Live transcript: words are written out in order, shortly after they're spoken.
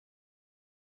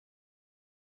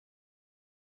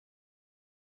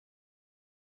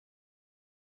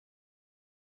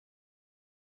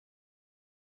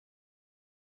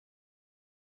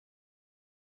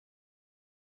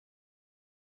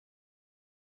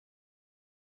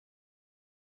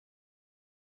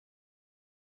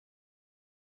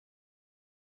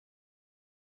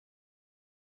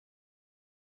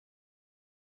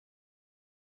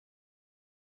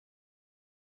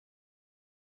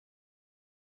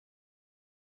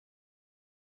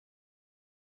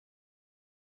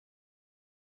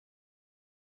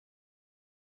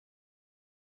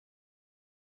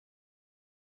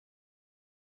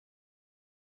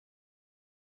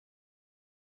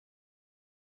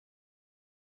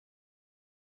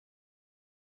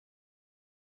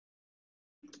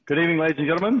Good evening, ladies and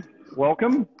gentlemen.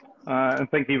 Welcome, and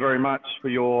thank you very much for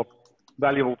your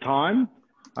valuable time.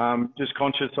 Just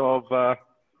conscious of the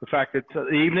fact it's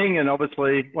the evening, and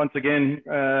obviously, once again,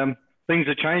 things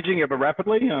are changing ever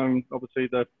rapidly. Obviously,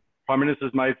 the Prime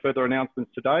Minister's made further announcements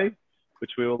today,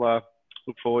 which we'll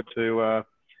look forward to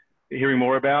hearing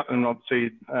more about. And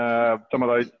obviously, some of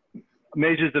those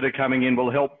measures that are coming in will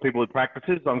help people with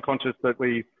practices. I'm conscious that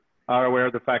we are aware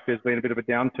of the fact there's been a bit of a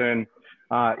downturn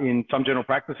in some general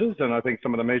practices, and I think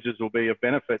some of the measures will be of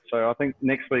benefit. So I think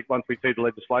next week, once we see the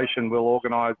legislation, we'll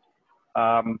organise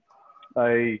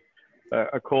a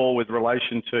call with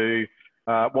relation to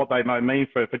what they might mean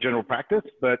for general practice.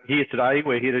 But here today,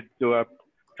 we're here to do a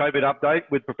COVID update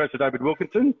with Professor David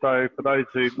Wilkinson. So for those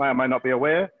who may or may not be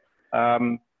aware,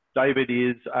 David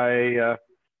is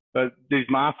his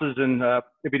master's in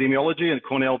epidemiology at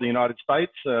Cornell, the United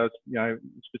States,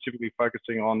 specifically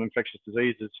focusing on infectious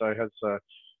diseases. So has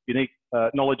unique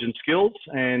knowledge and skills,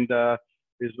 and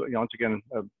is once again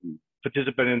a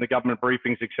participant in the government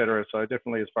briefings, etc. So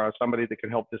definitely, as far as somebody that can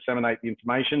help disseminate the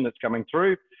information that's coming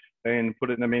through and put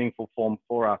it in a meaningful form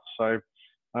for us. So,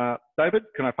 David,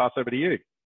 can I pass over to you?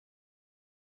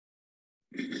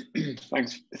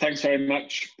 Thanks very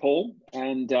much, Paul,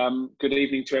 and good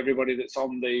evening to everybody that's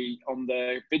on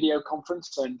the video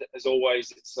conference. And as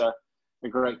always, it's a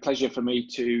great pleasure for me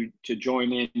to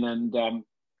join in and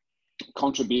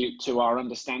contribute to our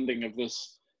understanding of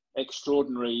this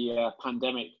extraordinary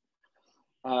pandemic.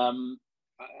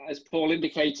 As Paul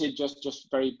indicated, just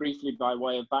very briefly by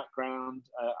way of background,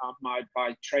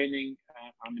 by training,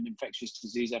 I'm an infectious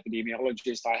disease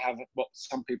epidemiologist. I have what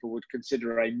some people would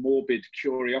consider a morbid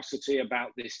curiosity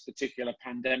about this particular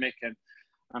pandemic, and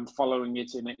I'm following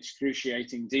it in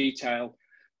excruciating detail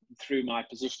through my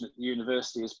position at the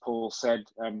university. As Paul said,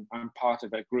 I'm part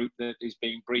of a group that is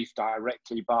being briefed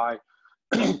directly by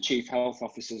chief health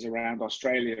officers around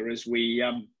Australia as we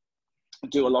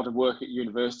do a lot of work at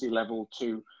university level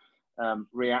to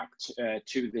react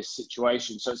to this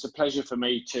situation. So it's a pleasure for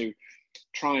me to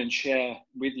try and share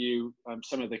with you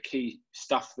some of the key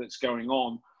stuff that's going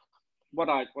on. What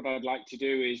I'd like to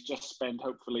do is just spend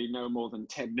hopefully no more than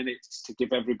 10 minutes to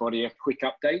give everybody a quick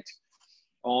update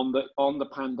on the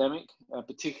pandemic,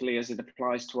 particularly as it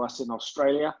applies to us in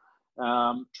Australia.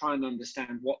 Try and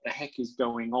understand what the heck is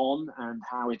going on and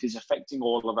how it is affecting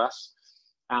all of us,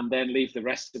 and then leave the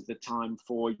rest of the time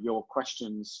for your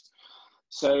questions.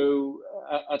 So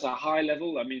at a high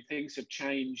level, I mean, things have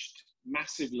changed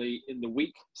massively in the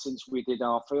week since we did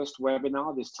our first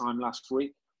webinar this time last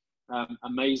week.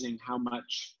 Amazing how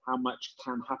much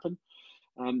can happen.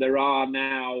 There are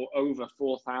now over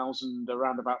 4,000,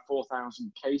 around about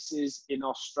 4,000 cases in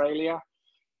Australia.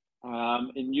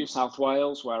 In New South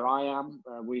Wales, where I am,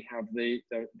 we have the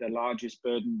largest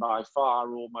burden by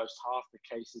far. Almost half the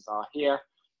cases are here.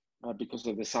 Because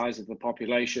of the size of the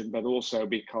population, but also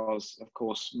because, of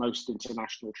course, most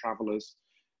international travellers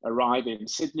arrive in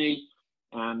Sydney,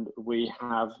 and we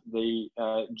have the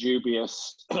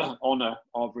dubious honour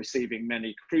of receiving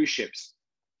many cruise ships,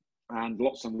 and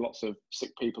lots of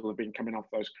sick people have been coming off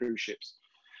those cruise ships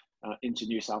into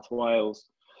New South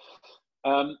Wales.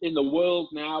 In the world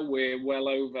now, we're well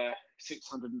over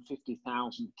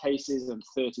 650,000 cases and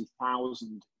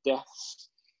 30,000 deaths.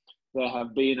 There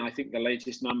have been, I think the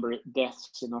latest number of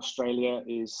deaths in Australia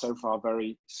is so far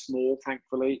very small,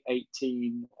 thankfully,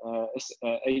 18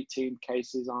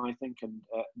 cases, I think, and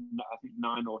I think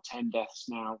 9 or 10 deaths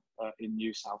now in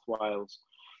New South Wales.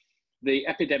 The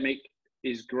epidemic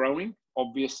is growing,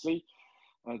 obviously.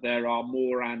 There are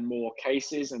more and more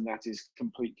cases, and that is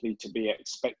completely to be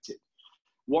expected.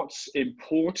 What's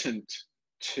important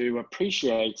to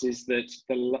appreciate is that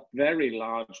the very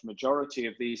large majority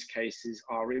of these cases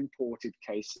are imported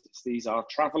cases. These are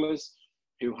travellers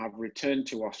who have returned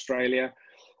to Australia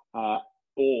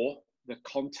or the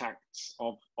contacts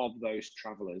of those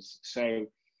travellers. So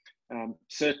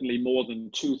certainly more than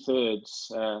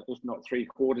 2/3, if not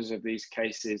 3/4 of these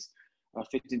cases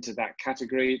fit into that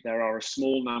category. There are a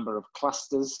small number of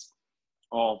clusters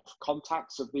of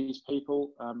contacts of these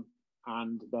people,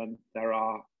 and then there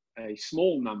are a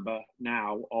small number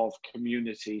now of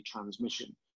community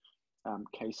transmission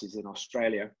cases in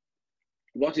Australia.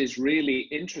 What is really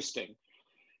interesting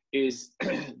is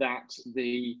that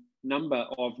the number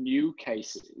of new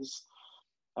cases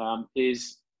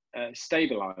is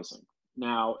stabilizing.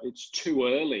 Now, it's too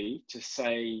early to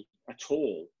say at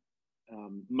all,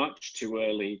 much too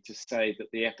early to say that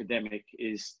the epidemic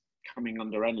is coming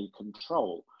under any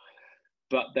control.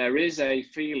 But there is a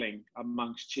feeling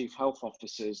amongst chief health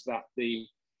officers that the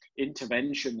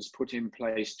interventions put in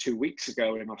place 2 weeks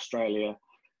ago in Australia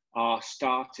are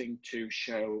starting to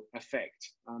show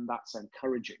effect, and that's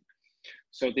encouraging.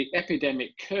 So the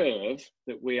epidemic curve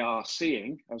that we are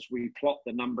seeing as we plot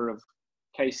the number of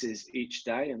cases each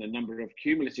day and the number of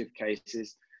cumulative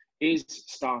cases is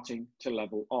starting to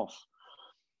level off.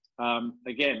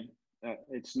 Again,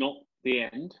 it's not the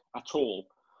end at all,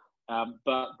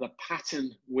 but the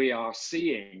pattern we are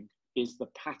seeing is the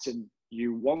pattern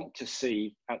you want to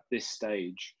see at this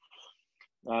stage.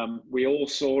 We all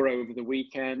saw over the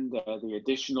weekend the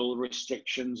additional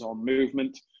restrictions on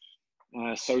movement,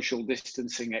 social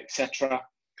distancing, etc.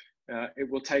 It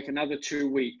will take another 2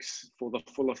 weeks for the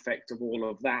full effect of all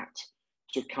of that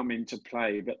to come into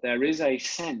play. But there is a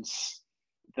sense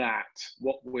that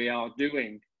what we are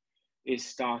doing is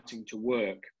starting to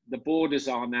work. The borders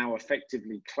are now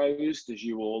effectively closed, as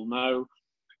you all know.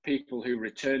 People who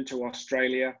return to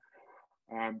Australia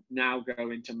now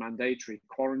go into mandatory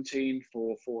quarantine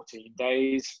for 14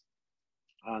 days.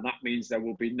 That means there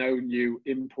will be no new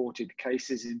imported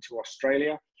cases into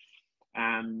Australia,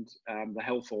 and the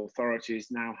health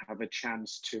authorities now have a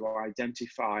chance to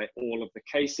identify all of the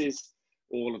cases,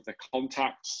 all of the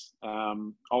contacts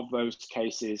of those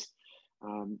cases,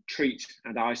 treat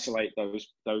and isolate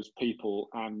those people,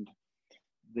 and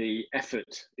the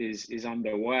effort is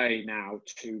underway now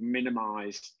to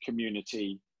minimize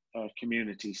community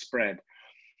spread.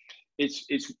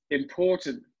 It's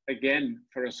important, again,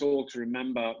 for us all to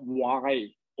remember why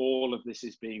all of this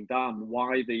is being done,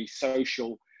 why the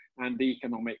social and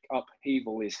economic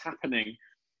upheaval is happening.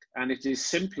 And it is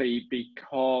simply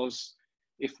because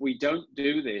if we don't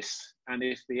do this, and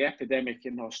if the epidemic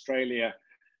in Australia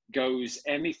goes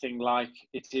anything like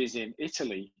it is in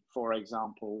Italy, for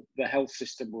example, the health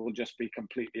system will just be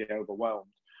completely overwhelmed,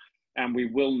 and we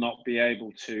will not be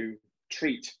able to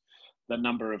treat the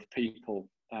number of people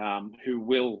who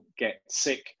will get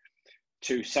sick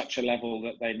to such a level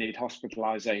that they need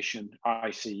hospitalization,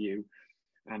 ICU,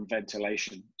 and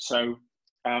ventilation. So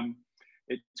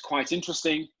it's quite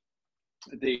interesting.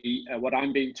 What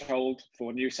I'm being told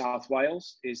for New South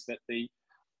Wales is that the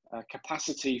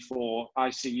capacity for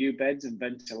ICU beds and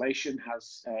ventilation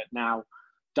has now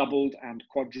doubled and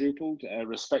quadrupled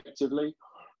respectively.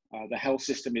 The health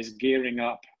system is gearing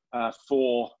up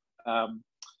for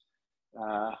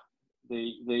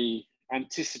the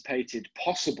anticipated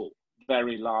possible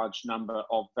very large number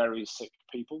of very sick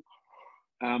people.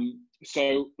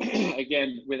 So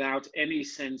again, without any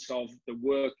sense of the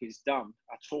work is done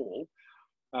at all,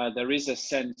 there is a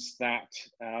sense that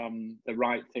the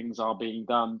right things are being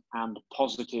done and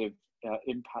positive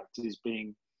impact is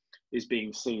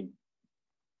being seen.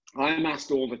 I'm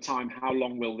asked all the time, how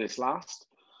long will this last?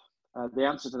 The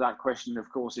answer to that question, of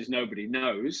course, is nobody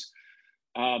knows.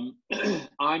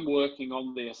 I'm working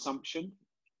on the assumption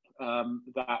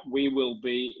that we will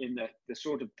be in the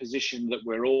sort of position that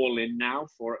we're all in now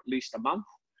for at least a month.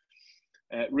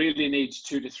 It really needs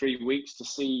 2 to 3 weeks to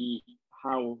see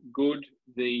how good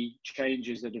the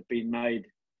changes that have been made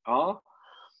are.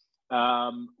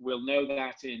 We'll know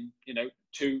that in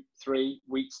 2-3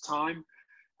 weeks time,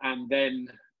 and then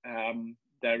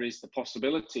there is the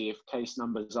possibility, if case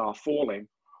numbers are falling,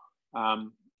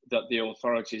 that the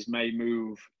authorities may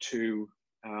move to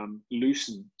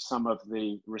loosen some of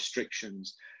the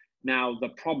restrictions. Now, the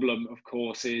problem, of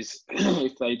course, is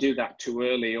if they do that too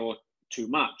early or too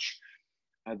much,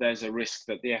 there's a risk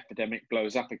that the epidemic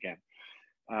blows up again.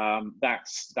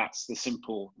 That's the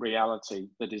simple reality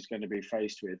that is going to be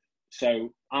faced with.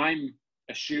 So I'm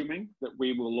assuming that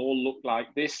we will all look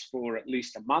like this for at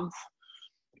least a month.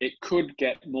 It could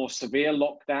get more severe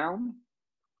lockdown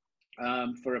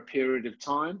for a period of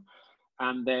time.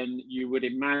 And then you would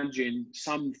imagine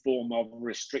some form of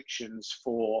restrictions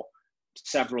for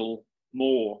several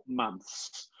more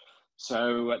months.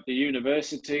 So at the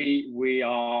university, we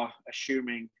are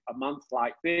assuming a month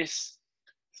like this,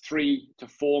 3 to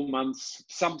 4 months,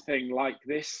 something like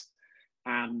this,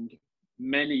 and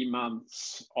many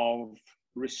months of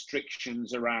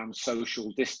restrictions around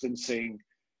social distancing,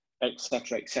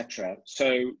 etc., etc.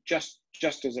 So just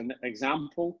as an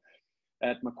example,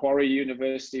 at Macquarie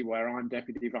University, where I'm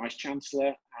Deputy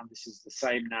Vice-Chancellor, and this is the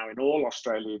same now in all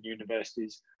Australian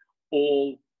universities,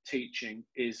 all teaching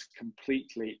is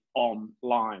completely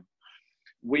online.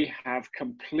 We have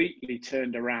completely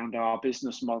turned around our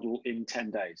business model in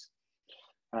 10 days.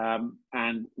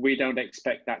 And we don't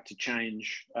expect that to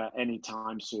change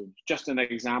anytime soon. Just an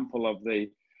example of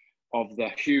the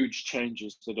huge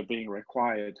changes that are being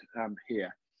required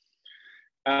here.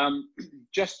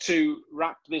 Just to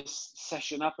wrap this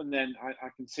session up, and then I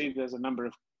can see there's a number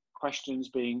of questions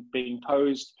being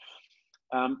posed.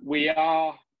 We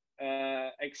are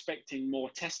expecting more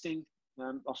testing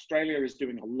Australia is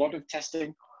doing a lot of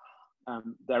testing.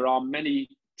 There are many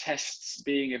tests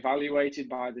being evaluated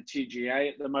by the TGA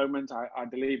at the moment. I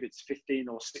believe it's 15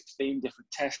 or 16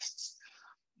 different tests.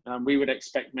 We would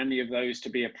expect many of those to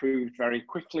be approved very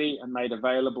quickly and made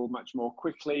available much more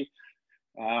quickly.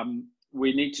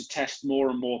 We need to test more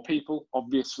and more people,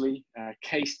 obviously.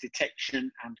 Case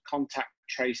detection and contact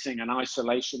tracing and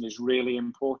isolation is really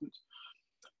important.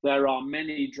 There are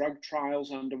many drug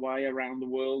trials underway around the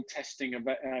world, testing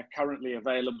currently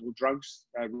available drugs,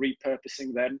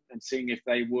 repurposing them and seeing if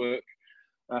they work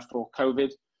for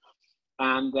COVID.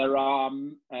 And there are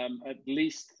at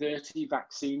least 30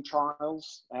 vaccine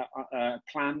trials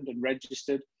planned and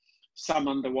registered, some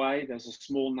underway. There's a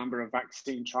small number of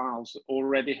vaccine trials that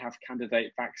already have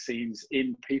candidate vaccines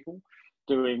in people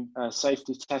doing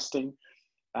safety testing.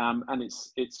 And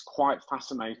it's quite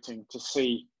fascinating to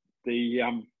see the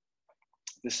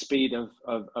speed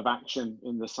of action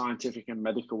in the scientific and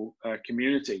medical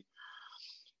community.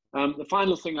 The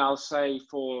final thing I'll say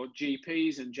for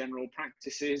GPs and general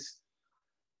practices,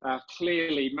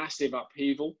 clearly massive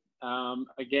upheaval.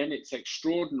 Again, it's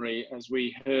extraordinary, as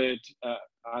we heard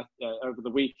over the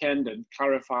weekend and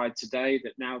clarified today,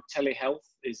 that now telehealth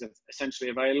is essentially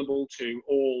available to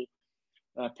all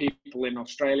people in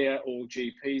Australia, all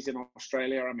GPs in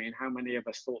Australia. I mean, how many of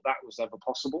us thought that was ever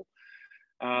possible?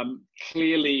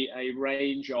 Clearly a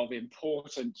range of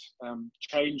important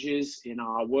changes in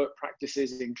our work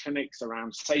practices in clinics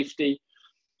around safety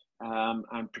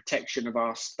and protection of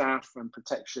our staff and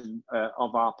protection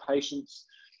of our patients.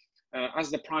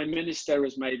 As the Prime Minister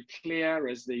has made clear,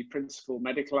 as the Principal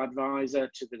Medical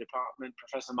Advisor to the Department,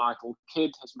 Professor Michael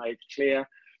Kidd, has made clear,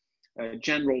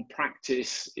 general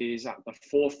practice is at the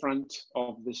forefront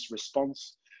of this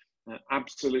response.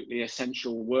 Absolutely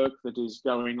essential work that is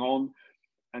going on,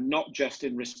 and not just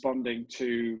in responding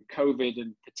to COVID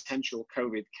and potential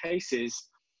COVID cases.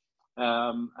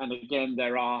 And again,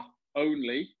 there are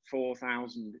only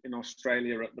 4,000 in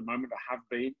Australia at the moment, or have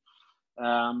been.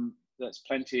 That's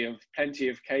plenty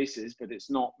of cases, but it's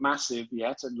not massive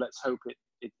yet, and let's hope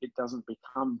it doesn't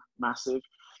become massive.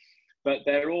 But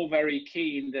they're all very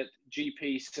keen that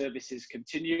GP services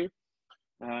continue.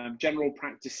 General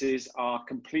practices are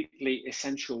completely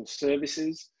essential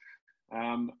services.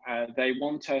 They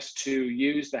want us to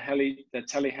use the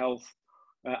telehealth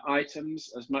items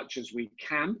as much as we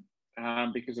can,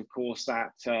 because of course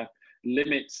that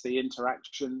limits the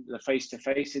interaction, the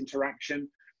face-to-face interaction.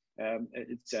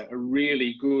 It's a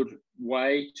really good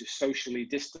way to socially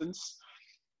distance.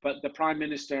 But the Prime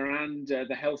Minister and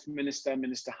the Health Minister,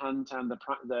 Minister Hunt, and the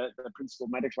Principal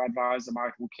Medical Advisor,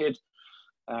 Michael Kidd,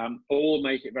 all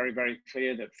make it very, very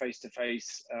clear that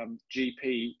face-to-face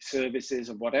GP services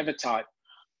of whatever type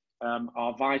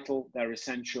are vital, they're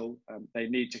essential, they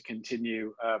need to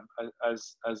continue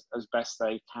as best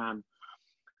they can.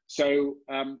 So,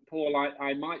 Paul,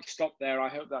 I might stop there. I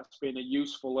hope that's been a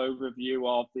useful overview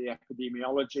of the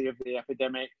epidemiology of the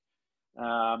epidemic,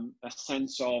 a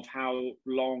sense of how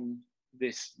long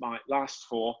this might last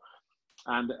for,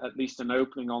 and at least an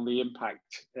opening on the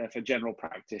impact for general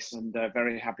practice. And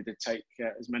very happy to take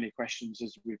as many questions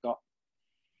as we've got.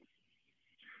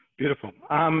 Beautiful.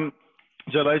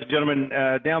 So, ladies and gentlemen,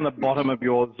 down the bottom of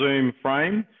your Zoom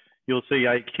frame, you'll see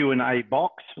a Q&A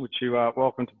box, which you are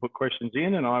welcome to put questions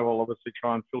in, and I will obviously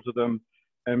try and filter them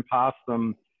and pass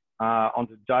them on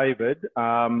to David.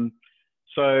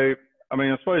 So, I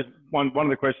mean, I suppose one of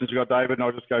the questions you got, David, and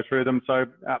I'll just go through them. So,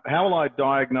 how will I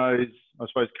diagnose, I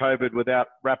suppose, COVID without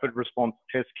rapid response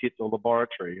test kits or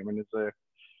laboratory? I mean, is there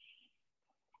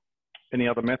any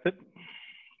other method?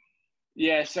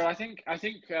 Yeah, so I think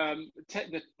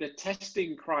the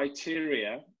testing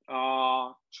criteria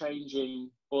are changing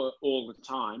all the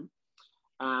time,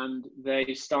 and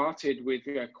they started with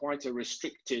quite a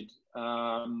restricted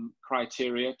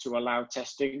criteria to allow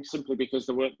testing, simply because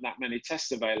there weren't that many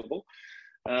tests available,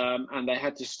 and they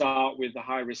had to start with the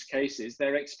high-risk cases.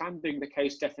 They're expanding the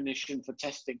case definition for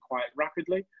testing quite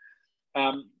rapidly.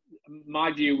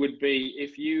 My view would be,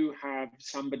 if you have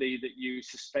somebody that you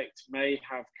suspect may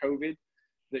have COVID,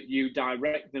 that you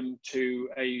direct them to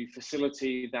a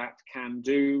facility that can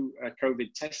do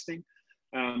COVID testing.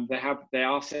 They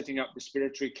are setting up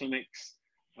respiratory clinics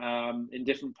in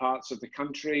different parts of the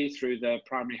country through the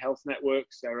primary health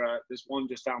networks. There's one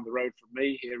just down the road from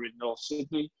me here in North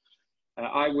Sydney.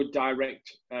 I would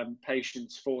direct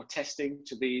patients for testing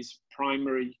to these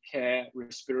primary care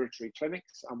respiratory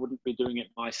clinics. I wouldn't be doing it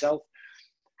myself.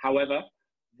 However,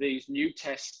 these new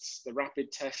tests, the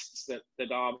rapid tests that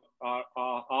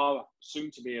are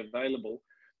soon to be available,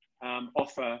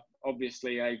 offer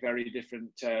obviously a very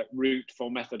different route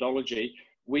for methodology,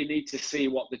 we need to see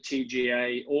what the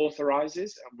TGA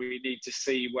authorizes, and we need to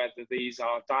see whether these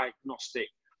are diagnostic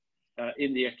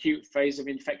in the acute phase of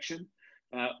infection,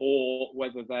 or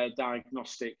whether they're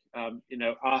diagnostic,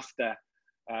 after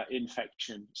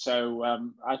infection. So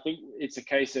I think it's a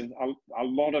case of a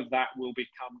lot of that will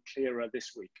become clearer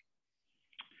this week.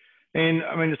 And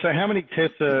I mean, so how many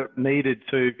tests are needed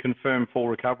to confirm full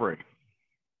recovery?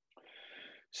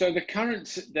 So the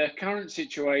current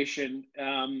situation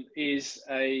is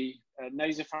a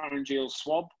nasopharyngeal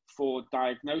swab for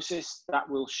diagnosis that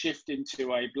will shift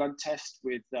into a blood test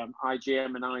with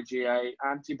IgM and IgA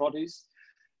antibodies.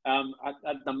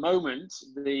 At the moment,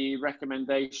 the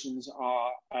recommendations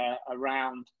are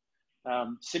around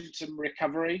symptom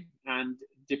recovery, and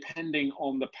depending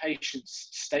on the patient's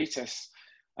status,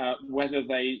 whether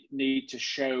they need to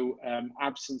show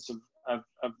absence of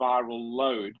viral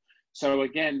load. So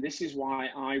again, this is why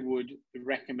I would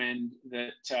recommend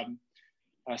that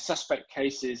suspect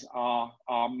cases are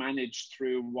managed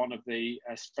through one of the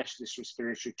specialist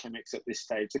respiratory clinics at this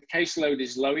stage. The caseload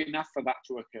is low enough for that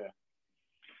to occur.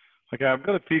 Okay, I've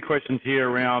got a few questions here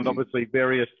around obviously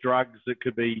various drugs that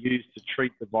could be used to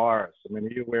treat the virus. I mean,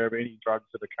 are you aware of any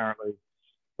drugs that are currently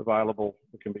available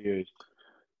that can be used?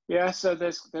 Yeah, so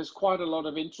there's quite a lot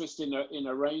of interest in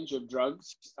a range of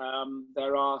drugs.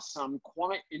 There are some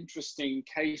quite interesting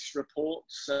case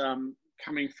reports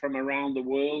coming from around the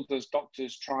world as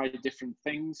doctors try different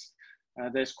things.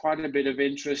 There's quite a bit of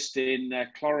interest in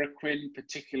chloroquine,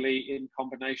 particularly in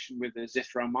combination with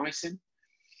azithromycin.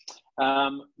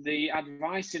 The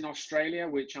advice in Australia,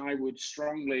 which I would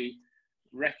strongly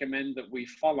recommend that we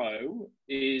follow,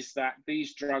 is that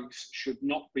these drugs should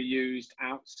not be used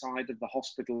outside of the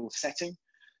hospital setting.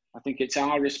 I think it's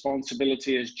our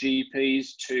responsibility as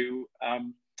GPs to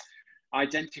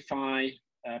identify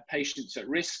patients at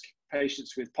risk,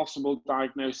 patients with possible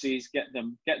diagnoses, get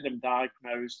them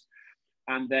diagnosed,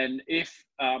 and then if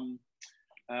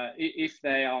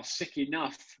they are sick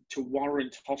enough to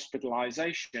warrant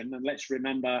hospitalization, and let's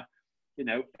remember,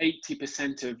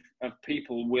 80% of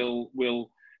people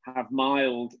will have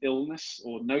mild illness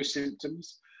or no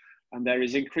symptoms, and there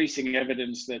is increasing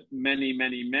evidence that many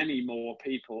more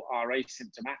people are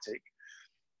asymptomatic.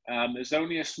 There's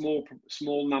only a small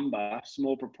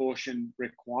proportion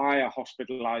require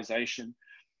hospitalization,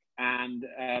 and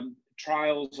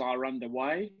trials are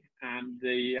underway, and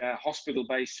the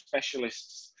hospital-based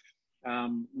specialists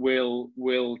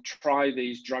will try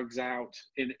these drugs out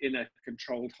in a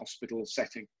controlled hospital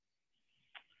setting.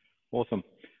 Awesome.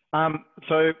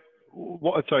 So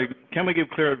can we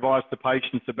give clear advice to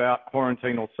patients about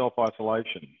quarantine or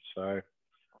self-isolation? So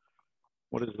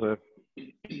what is the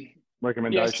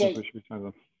recommendation we should be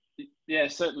saying? Yeah,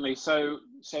 certainly. So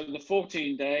the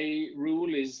 14-day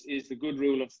rule is the good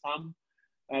rule of thumb.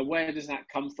 Where does that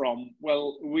come from?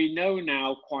 Well, we know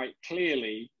now quite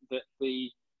clearly that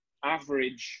the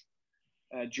average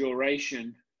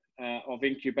duration of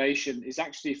incubation is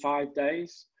actually 5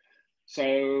 days.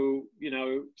 So,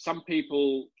 some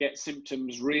people get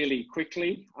symptoms really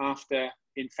quickly after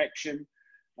infection.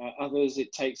 Others,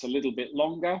 it takes a little bit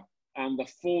longer. And the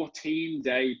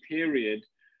 14-day period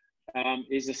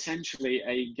is essentially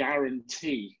a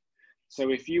guarantee.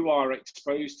 So if you are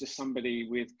exposed to somebody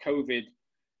with COVID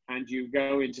and you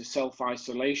go into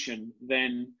self-isolation,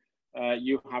 then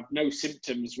you have no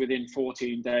symptoms within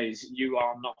 14 days, you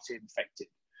are not infected.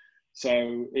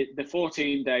 So the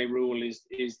 14-day rule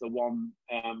is the one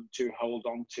to hold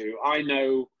on to. I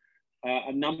know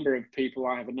a number of people,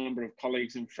 I have a number of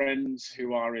colleagues and friends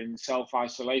who are in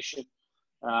self-isolation,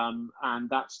 and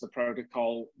that's the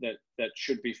protocol that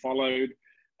should be followed.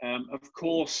 Of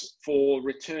course, for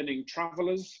returning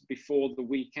travelers before the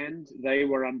weekend, they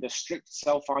were under strict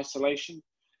self-isolation,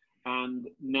 and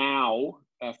now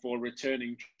for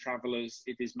returning travelers,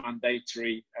 it is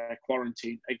mandatory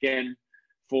quarantine, again,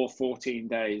 for 14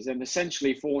 days. And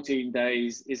essentially 14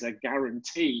 days is a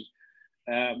guarantee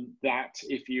that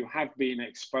if you have been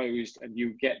exposed and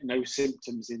you get no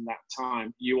symptoms in that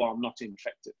time, you are not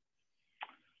infected.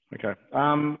 Okay.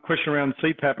 Question around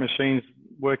CPAP machines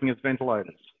working as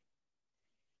ventilators.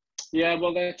 Yeah,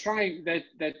 well, they're trying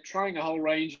a whole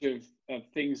range of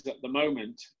things at the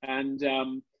moment, and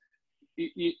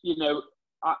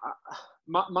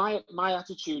my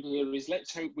attitude here is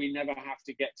let's hope we never have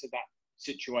to get to that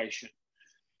situation.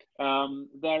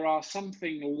 There are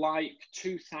something like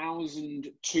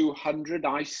 2,200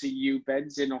 ICU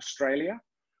beds in Australia,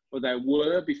 or there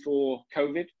were before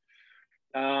COVID.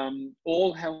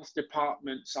 All health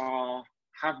departments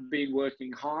have been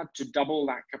working hard to double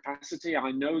that capacity.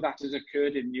 I know that has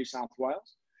occurred in New South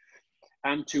Wales.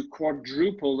 and to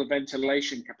quadruple the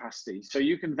ventilation capacity. So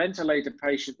you can ventilate a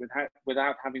patient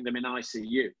without having them in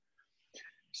ICU.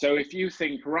 So if you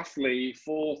think roughly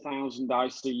 4,000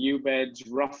 ICU beds,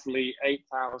 roughly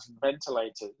 8,000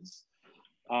 ventilators,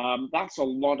 that's a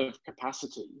lot of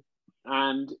capacity.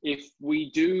 And if we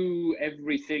do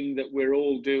everything that we're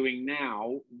all doing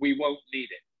now, we won't need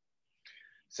it.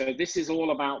 So this is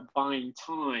all about buying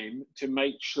time to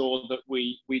make sure that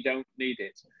we don't need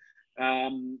it.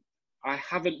 I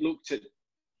haven't looked at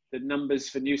the numbers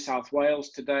for New South Wales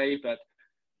today, but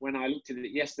when I looked at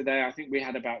it yesterday, I think we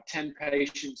had about 10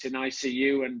 patients in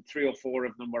ICU and 3 or 4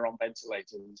 of them were on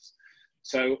ventilators.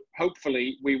 So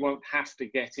hopefully we won't have to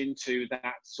get into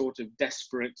that sort of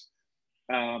desperate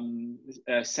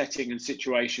setting and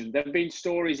situation. There have been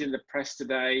stories in the press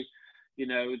today, you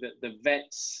know, that the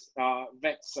vets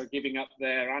are giving up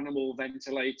their animal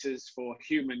ventilators for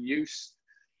human use.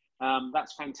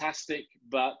 That's fantastic,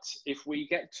 but if we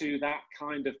get to that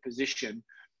kind of position,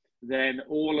 then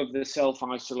all of the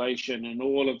self-isolation and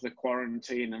all of the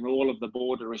quarantine and all of the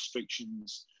border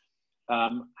restrictions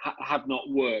have not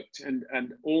worked.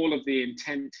 And all of the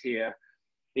intent here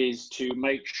is to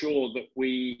make sure that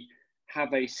we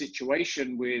have a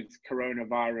situation with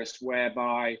coronavirus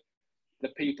whereby the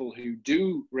people who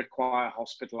do require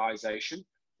hospitalization,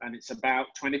 and it's about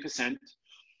 20%.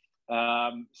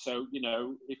 So, you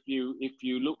know, if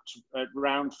you looked at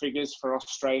round figures for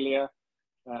Australia,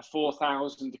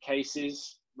 4,000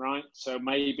 cases, right? So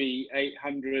maybe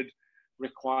 800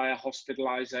 require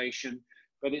hospitalization,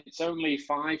 but it's only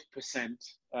 5%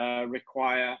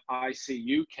 require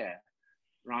ICU care,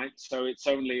 right? So it's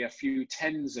only a few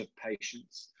tens of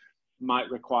patients might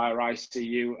require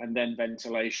ICU and then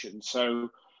ventilation. So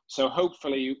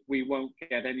hopefully we won't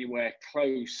get anywhere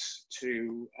close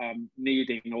to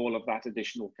needing all of that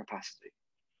additional capacity.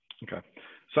 Okay.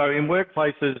 So in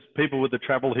workplaces, people with the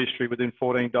travel history within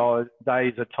 14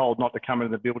 days are told not to come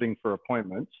into the building for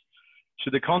appointments.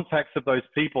 Should the contacts of those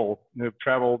people who have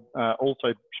travelled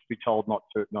also be told not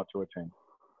to attend?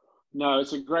 No,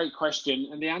 it's a great question.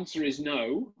 And the answer is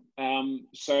no.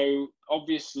 So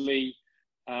obviously,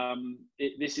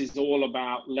 this is all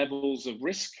about levels of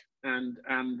risk. And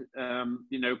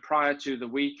you know, prior to the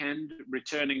weekend,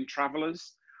 returning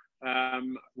travellers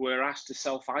were asked to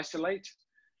self-isolate,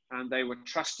 and they were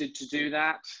trusted to do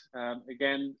that.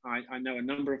 Again, I know a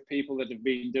number of people that have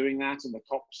been doing that, and the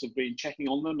cops have been checking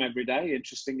on them every day,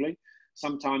 interestingly,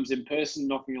 sometimes in person,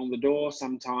 knocking on the door,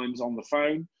 sometimes on the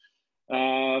phone.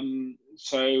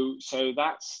 So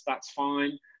that's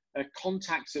fine.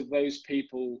 Contacts of those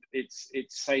people, it's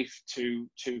safe to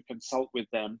consult with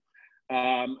them.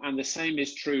 And the same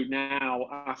is true now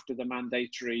after the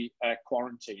mandatory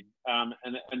quarantine.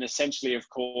 And essentially, of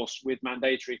course, with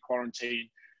mandatory quarantine,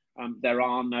 there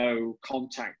are no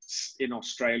contacts in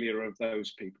Australia of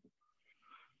those people.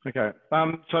 Okay.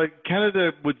 So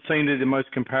Canada would seem to be the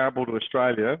most comparable to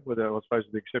Australia, with, I suppose,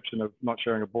 the exception of not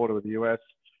sharing a border with the US.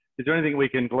 Is there anything we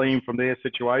can glean from their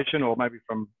situation, or maybe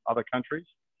from other countries?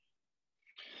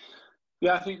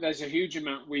 Yeah, I think there's a huge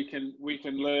amount we can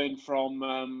learn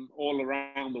from all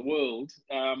around the world.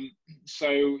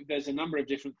 So there's a number of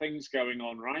different things going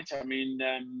on, right? I mean,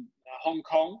 Hong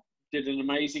Kong did an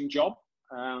amazing job.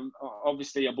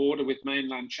 Obviously, a border with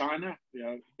mainland China. You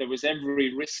know, there was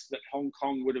every risk that Hong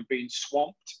Kong would have been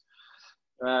swamped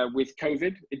with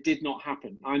COVID. It did not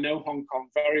happen. I know Hong Kong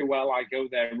very well. I go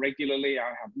there regularly. I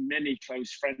have many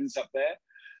close friends up there.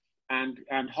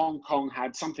 And Hong Kong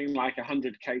had something like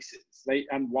 100 cases.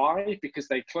 And why? Because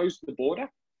they closed the border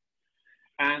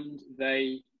and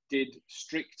they did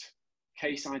strict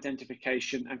case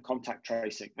identification and contact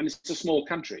tracing. And it's a small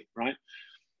country, right?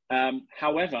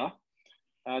 However,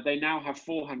 they now have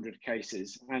 400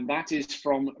 cases, and that is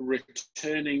from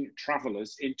returning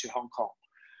travelers into Hong Kong.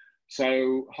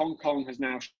 So Hong Kong has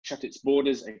now shut its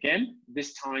borders again,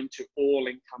 this time to all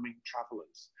incoming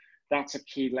travelers. That's a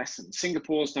key lesson.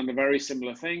 Singapore's done a very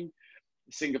similar thing.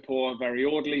 Singapore, a very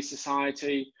orderly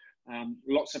society,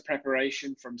 lots of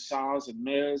preparation from SARS and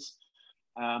MERS.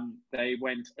 They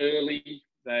went early.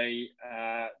 They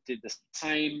did the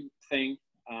same thing,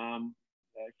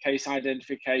 case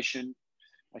identification,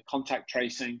 contact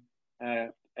tracing,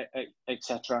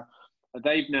 etc.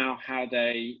 They've now had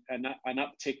an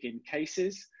uptick in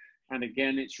cases, and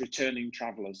again, it's returning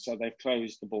travelers. So they've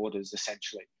closed the borders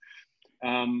essentially.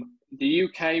 The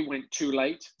UK went too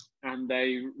late, and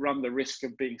they run the risk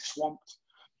of being swamped.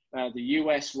 The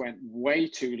US went way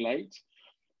too late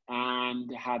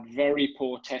and had very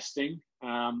poor testing.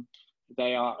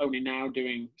 They are only now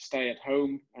doing stay at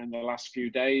home in the last few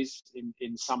days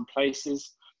in some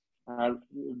places.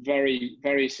 Very,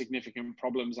 very significant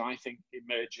problems, I think,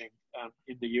 emerging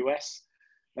in the US.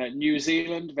 New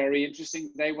Zealand, very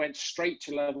interesting. They went straight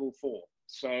to level 4.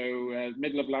 So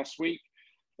middle of last week,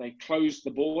 they closed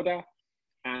the border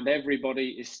and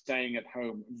everybody is staying at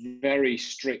home. Very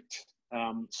strict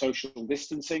social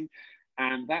distancing.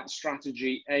 And that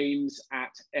strategy aims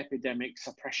at epidemic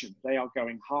suppression. They are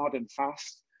going hard and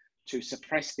fast to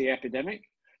suppress the epidemic.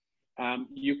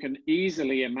 You can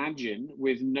easily imagine,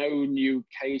 with no new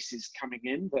cases coming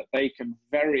in, that they can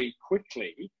very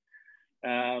quickly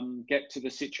get to the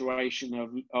situation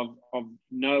of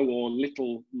no or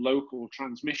little local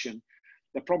transmission.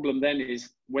 The problem then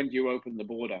is, when do you open the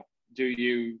border? Do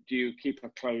you keep a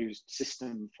closed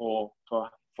system for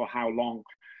how long?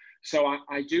 So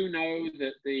I do know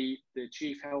that the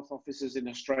chief health officers in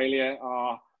Australia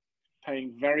are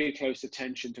paying very close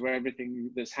attention to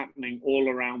everything that's happening all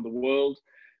around the world.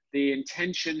 The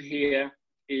intention here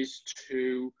is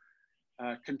to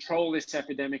control this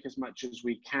epidemic as much as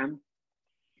we can,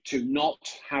 to not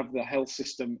have the health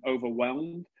system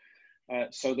overwhelmed,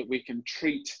 so that we can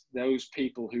treat those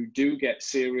people who do get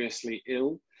seriously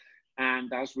ill.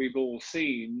 And as we've all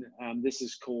seen, this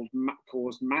has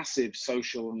caused massive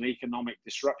social and economic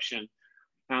disruption,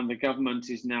 and the government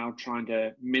is now trying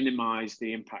to minimize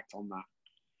the impact on that.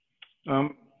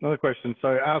 Another question. So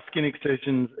are skin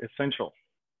excisions essential?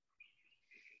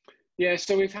 Yeah,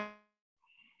 so we've had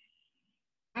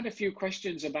a few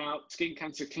questions about skin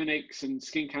cancer clinics and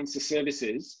skin cancer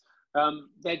services.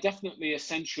 They're definitely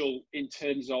essential in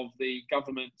terms of the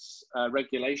government's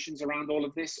regulations around all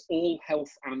of this. All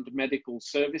health and medical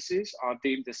services are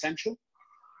deemed essential.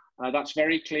 That's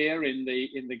very clear in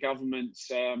the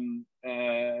government's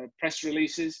press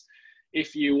releases.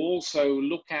 If you also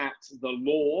look at the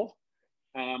law,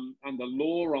 and the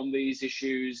law on these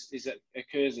issues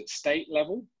occurs at state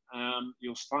level.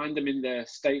 You'll find them in the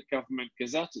state government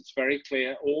gazette. It's very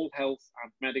clear: all health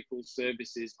and medical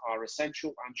services are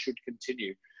essential and should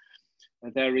continue.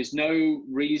 There is no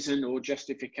reason or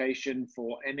justification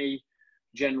for any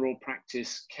general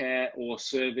practice care or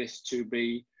service to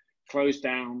be closed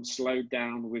down, slowed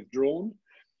down, withdrawn.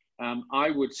 I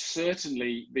would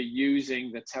certainly be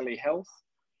using the telehealth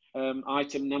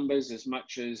item numbers as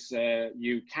much as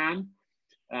you can.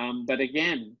 But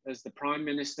again, as the Prime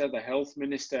Minister, the Health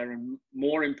Minister, and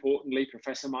more importantly,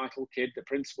 Professor Michael Kidd, the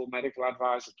Principal Medical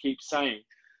Advisor, keeps saying,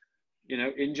 you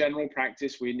know, in general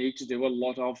practice, we need to do a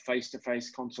lot of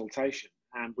face-to-face consultation,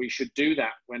 and we should do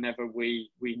that whenever we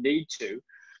need to.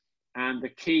 And the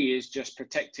key is just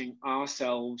protecting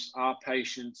ourselves, our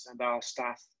patients, and our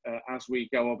staff as we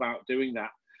go about doing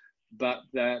that. But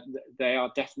they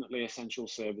are definitely essential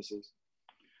services.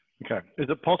 Okay. Is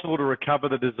it possible to recover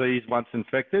the disease once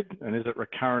infected, and is it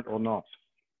recurrent or not?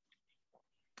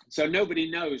 So nobody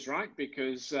knows, right?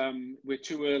 Because we're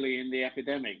too early in the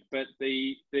epidemic. But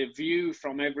the view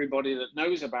from everybody that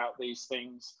knows about these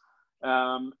things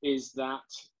is that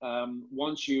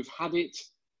once you've had it,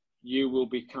 you will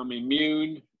become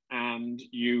immune and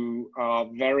you are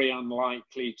very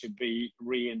unlikely to be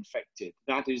reinfected.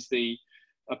 That is the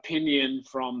opinion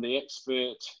from the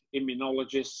expert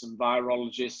immunologists and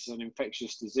virologists and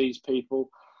infectious disease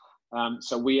people.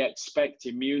 So we expect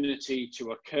immunity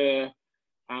to occur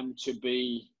and to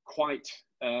be quite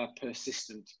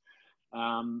persistent.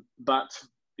 But,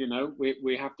 you know,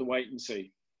 we have to wait and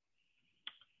see.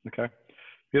 Okay.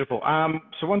 Beautiful.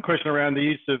 So one question around the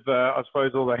use of, I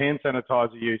suppose, all the hand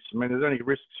sanitizer use. I mean, is there any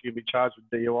risks you can be charged with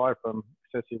DUI from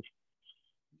excessive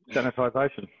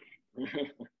sanitisation?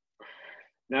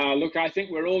 Now, look, I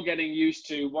think we're all getting used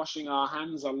to washing our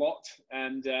hands a lot.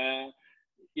 And,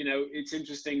 you know, it's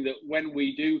interesting that when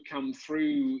we do come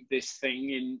through this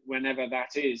thing, whenever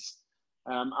that is,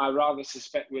 I rather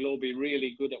suspect we'll all be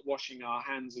really good at washing our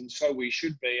hands, and so we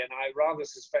should be. And I rather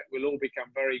suspect we'll all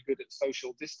become very good at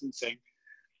social distancing.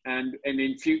 And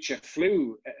in future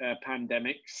flu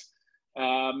pandemics,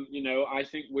 you know, I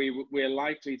think we're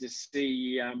likely to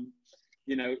see,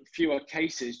 you know, fewer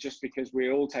cases, just because we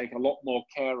all take a lot more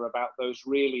care about those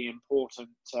really important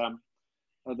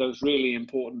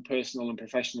personal and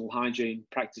professional hygiene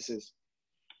practices.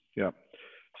 Yeah.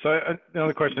 So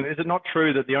another question: is it not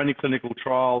true that the only clinical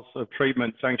trials of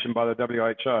treatment sanctioned by the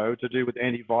WHO to do with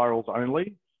antivirals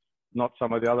only, not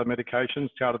some of the other medications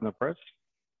touted in the press?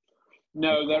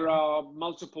 No, there are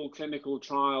multiple clinical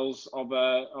trials of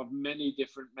many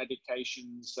different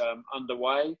medications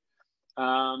underway.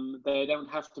 They don't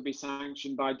have to be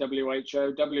sanctioned by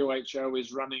WHO. WHO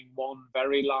is running one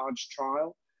very large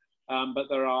trial, but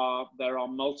there are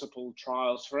multiple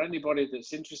trials. For anybody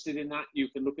that's interested in that, you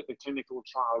can look at the clinical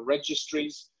trial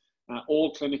registries.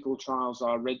 All clinical trials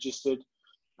are registered,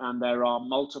 and there are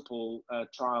multiple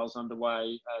trials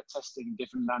underway testing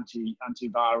different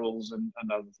antivirals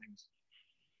and other things.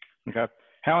 Okay.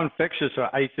 How infectious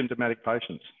are asymptomatic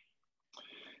patients?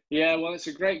 Yeah, well, it's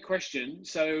a great question.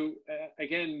 So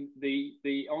again,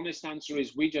 the honest answer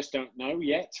is we just don't know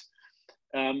yet.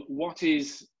 What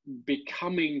is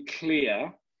becoming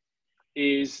clear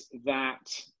is that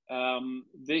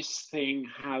this thing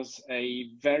has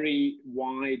a very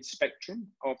wide spectrum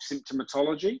of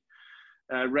symptomatology,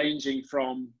 ranging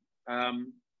from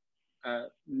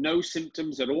no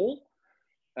symptoms at all,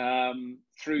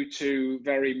 through to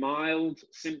very mild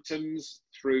symptoms,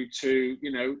 through to,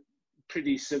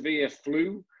 pretty severe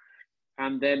flu.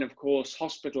 And then, of course,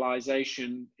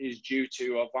 hospitalization is due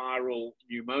to a viral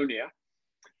pneumonia,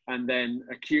 and then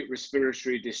acute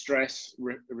respiratory distress,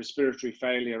 respiratory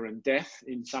failure, and death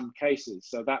in some cases.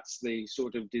 So that's the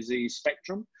sort of disease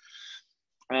spectrum.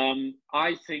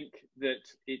 I think that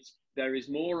there is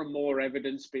more and more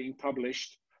evidence being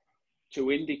published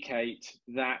to indicate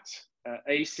that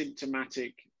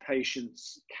asymptomatic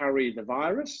patients carry the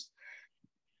virus.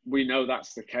 We know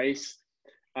that's the case.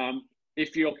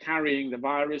 If you're carrying the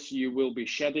virus, you will be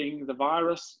shedding the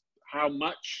virus. How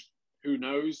much? Who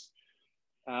knows?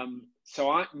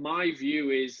 So my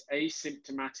view is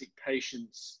asymptomatic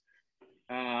patients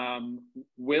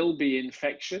will be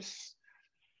infectious,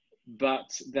 but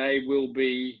they will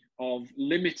be of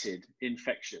limited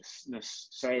infectiousness.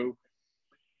 So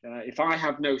if I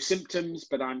have no symptoms,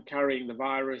 but I'm carrying the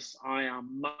virus, I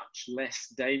am much less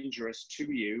dangerous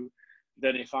to you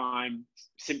than if I'm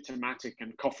symptomatic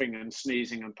and coughing and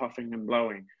sneezing and puffing and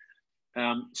blowing.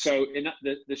 So in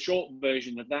the short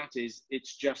version of that is,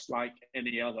 it's just like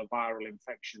any other viral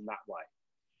infection that way.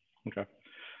 Okay.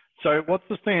 So what's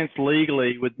the stance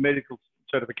legally with medical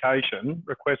certification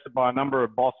requested by a number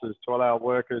of bosses to allow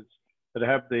workers that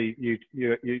have the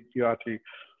UTI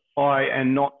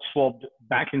and not swabbed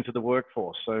back into the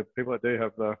workforce? So people that do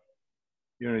have the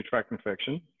urinary tract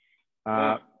infection.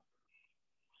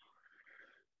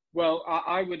 Well,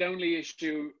 I would only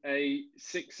issue a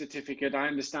sick certificate. I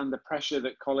understand the pressure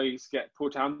that colleagues get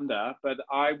put under, but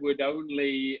I would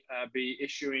only be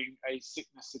issuing a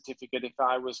sickness certificate if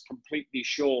I was completely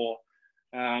sure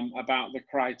about the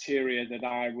criteria that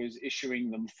I was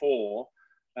issuing them for.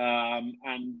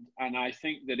 And I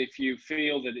think that if you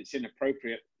feel that it's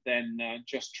inappropriate, then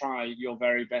just try your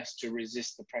very best to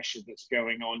resist the pressure that's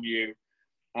going on you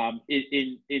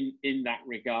in that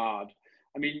regard.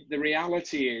 I mean, the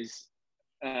reality is,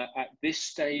 at this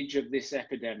stage of this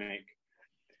epidemic,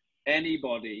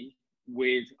 anybody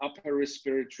with upper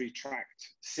respiratory tract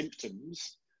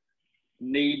symptoms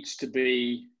needs to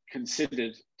be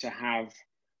considered to have,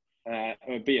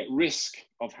 or be at risk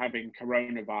of having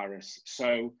coronavirus.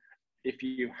 So if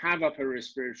you have upper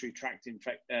respiratory tract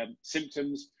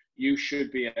symptoms, you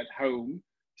should be at home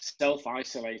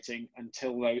self-isolating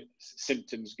until those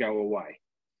symptoms go away.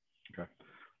 Okay.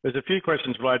 There's a few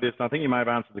questions related to this, and I think you may have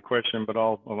answered the question, but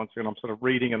once again, I'm sort of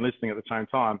reading and listening at the same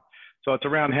time. So it's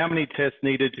around how many tests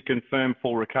needed to confirm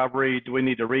full recovery? Do we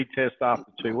need to retest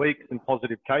after 2 weeks in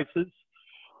positive cases?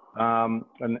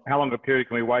 And how long a period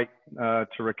can we wait to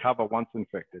recover once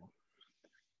infected?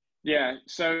 Yeah,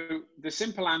 so the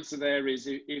simple answer there is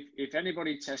if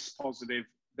anybody tests positive,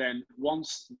 then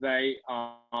once they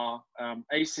are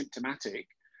asymptomatic,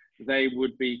 they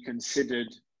would be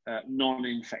considered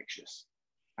non-infectious.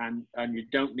 And you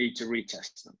don't need to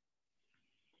retest them.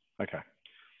 Okay,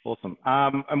 awesome.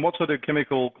 And what sort of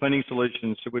chemical cleaning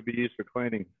solutions should we be used for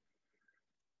cleaning?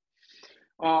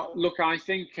 Look, I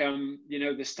think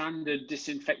the standard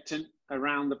disinfectant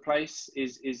around the place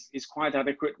is quite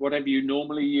adequate. Whatever you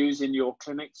normally use in your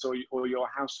clinics or your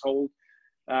household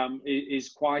is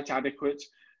quite adequate.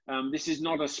 This is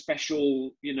not a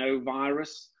special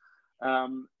virus.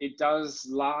 It does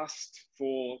last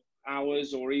for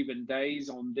hours or even days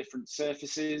on different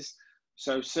surfaces.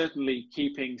 So certainly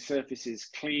keeping surfaces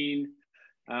clean.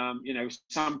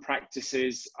 Some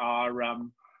practices are,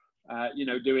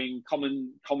 doing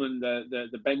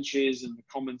the benches and the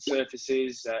common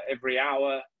surfaces every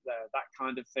hour, that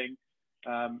kind of thing.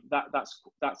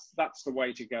 That's the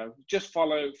way to go. Just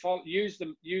use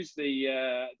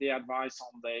the advice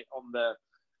on the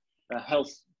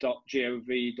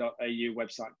health.gov.au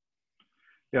website.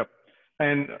 Yep.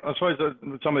 And I suppose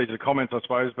some of these are comments, I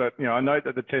suppose, but I note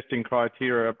that the testing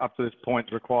criteria up to this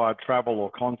point require travel or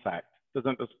contact. Does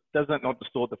that not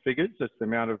distort the figures? Just the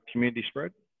amount of community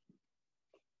spread?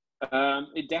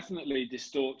 It definitely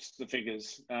distorts the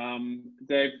figures.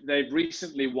 They've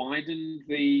recently widened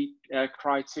the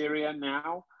criteria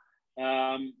now.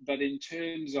 But in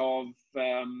terms of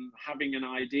having an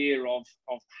idea of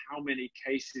how many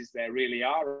cases there really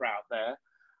are out there,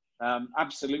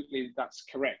 absolutely, that's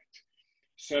correct.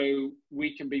 So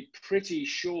we can be pretty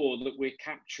sure that we're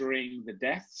capturing the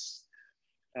deaths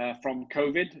from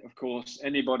COVID. Of course,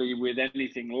 anybody with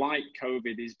anything like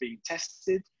COVID is being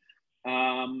tested.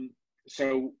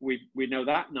 So we know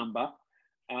that number.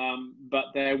 But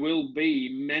there will be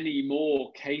many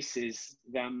more cases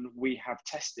than we have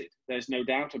tested. There's no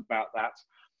doubt about that.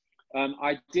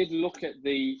 I did look at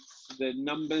the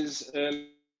numbers earlier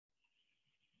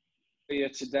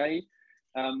today,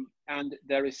 and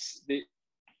there is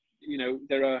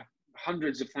there are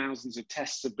hundreds of thousands of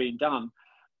tests have been done,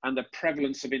 and the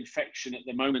prevalence of infection at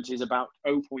the moment is about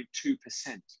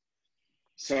 0.2%.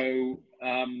 So,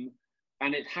 and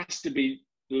it has to be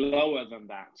lower than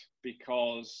that,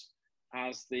 because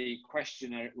as the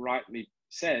questioner rightly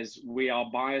says, we are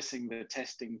biasing the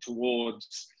testing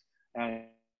towards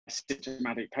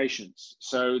symptomatic patients.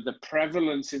 So the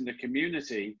prevalence in the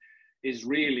community is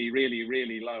really, really,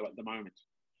 really low at the moment.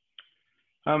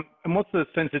 And what's the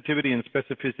sensitivity and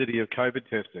specificity of COVID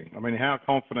testing? I mean, how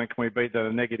confident can we be that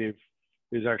a negative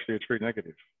is actually a true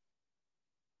negative?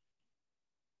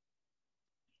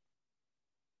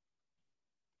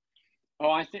 Oh,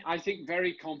 I think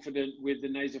very confident with the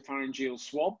nasopharyngeal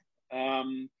swab.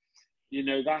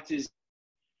 That is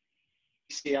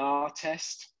PCR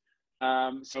test,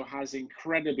 so has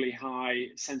incredibly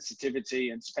high sensitivity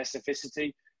and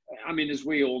specificity. I mean, as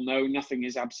we all know, nothing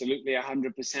is absolutely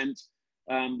 100%,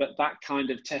 but that kind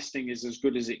of testing is as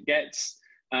good as it gets.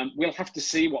 We'll have to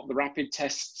see what the rapid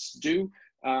tests do.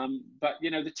 But the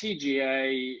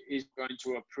TGA is going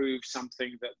to approve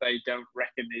something that they don't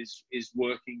reckon is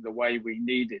working the way we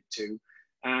need it to,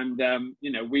 and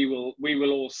we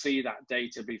will all see that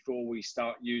data before we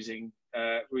start using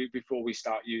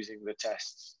the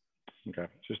tests. Okay,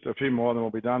 just a few more, then we'll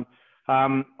be done.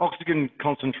 Oxygen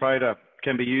concentrator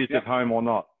can be used at home or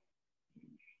not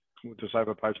to save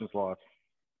a patient's life.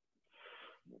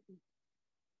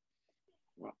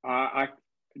 Well,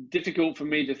 difficult for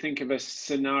me to think of a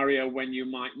scenario when you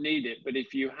might need it, but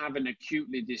if you have an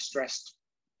acutely distressed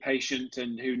patient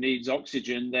and who needs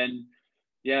oxygen, then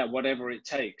yeah, whatever it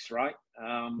takes, right?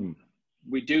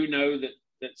 We do know that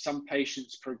some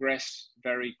patients progress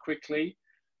very quickly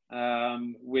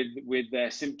with their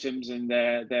symptoms and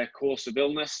their course of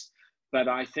illness. But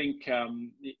I think,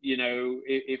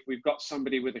 if we've got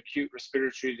somebody with acute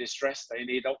respiratory distress, they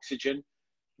need oxygen,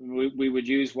 we would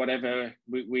use whatever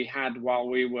we had while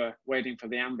we were waiting for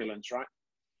the ambulance, right?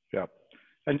 Yeah.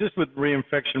 And just with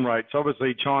reinfection rates,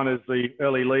 obviously China's the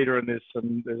early leader in this,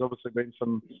 and there's obviously been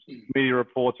some media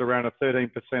reports around a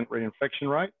 13% reinfection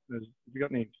rate. Have you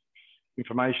got any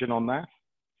information on that?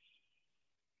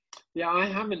 Yeah, I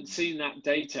haven't seen that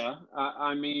data.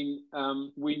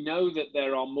 We know that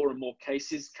there are more and more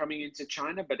cases coming into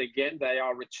China, but again, they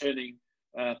are returning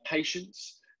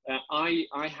patients.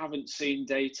 I haven't seen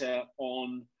data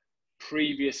on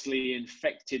previously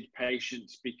infected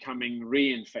patients becoming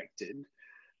reinfected,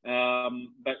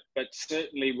 but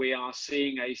certainly we are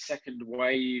seeing a second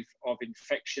wave of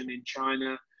infection in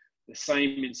China, the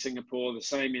same in Singapore, the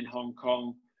same in Hong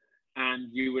Kong,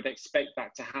 and you would expect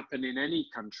that to happen in any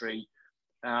country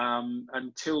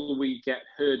until we get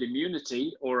herd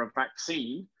immunity or a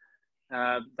vaccine.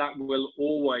 That will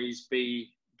always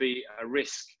be a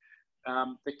risk.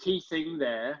 The key thing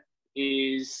there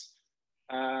is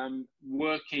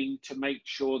working to make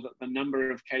sure that the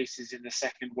number of cases in the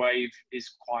second wave is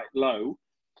quite low,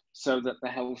 so that the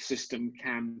health system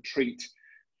can treat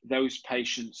those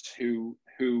patients who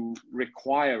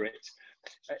require it.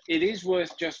 It is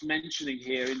worth just mentioning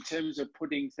here, in terms of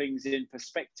putting things in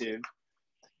perspective,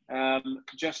 I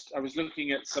was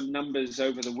looking at some numbers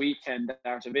over the weekend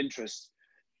out of interest.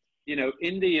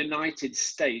 In the United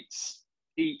States,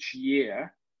 each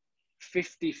year,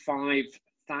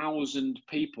 55,000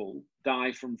 people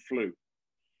die from flu.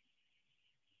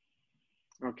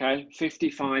 Okay,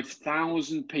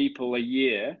 55,000 people a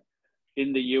year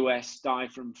in the US die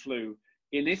from flu.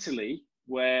 In Italy,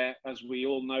 where, as we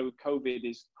all know, COVID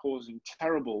is causing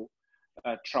terrible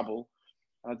trouble,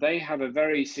 they have a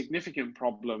very significant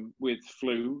problem with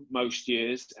flu most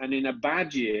years. And in a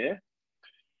bad year,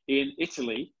 in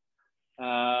Italy,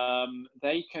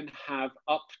 they can have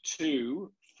up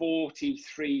to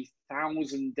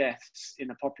 43,000 deaths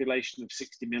in a population of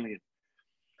 60 million.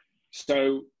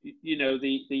 So,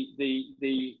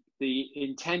 the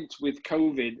intent with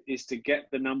COVID is to get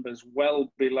the numbers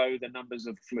well below the numbers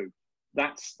of flu.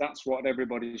 That's what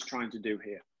everybody is trying to do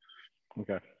here.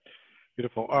 Okay.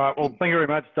 Beautiful. All right. Well, thank you very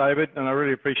much, David. And I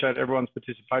really appreciate everyone's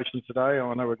participation today.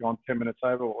 I know we're gone 10 minutes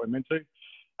over what we're meant to.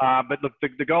 But look,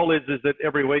 the goal is that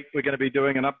every week we're going to be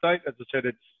doing an update. As I said,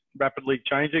 it's rapidly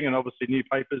changing and obviously new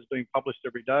papers being published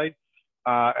every day.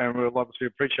 And we'll obviously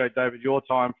appreciate, David, your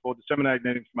time for disseminating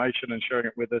that information and sharing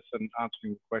it with us and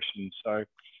answering the questions. So I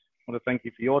want to thank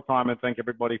you for your time and thank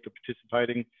everybody for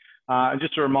participating. And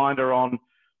just a reminder on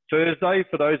Thursday,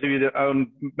 for those of you that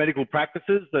own medical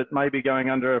practices that may be going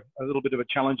under a little bit of a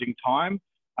challenging time,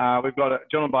 we've got a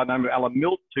gentleman by the name of Alan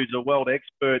Milt, who's a world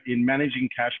expert in managing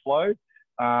cash flow.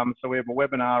 So we have a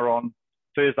webinar on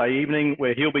Thursday evening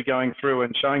where he'll be going through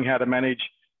and showing how to manage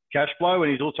cash flow. And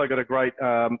he's also got a great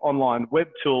online web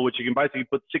tool, which you can basically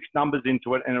put 6 numbers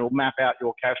into it and it'll map out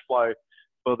your cash flow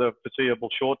for the foreseeable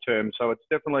short term. So it's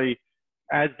definitely,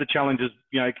 as the challenges,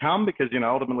 come, because,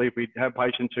 ultimately if we have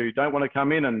patients who don't want to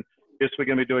come in, and yes, we're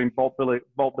going to be doing bulk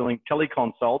billing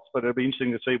teleconsults, but it'll be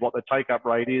interesting to see what the take-up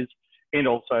rate is. And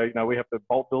also, we have to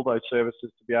bulk bill those services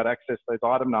to be able to access those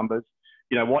item numbers.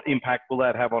 What impact will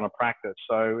that have on a practice?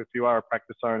 So if you are a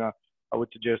practice owner, I would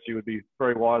suggest you would be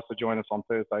very wise to join us on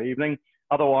Thursday evening.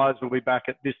 Otherwise, we'll be back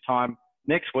at this time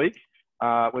next week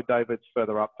with David's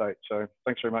further update. So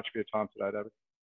thanks very much for your time today, David.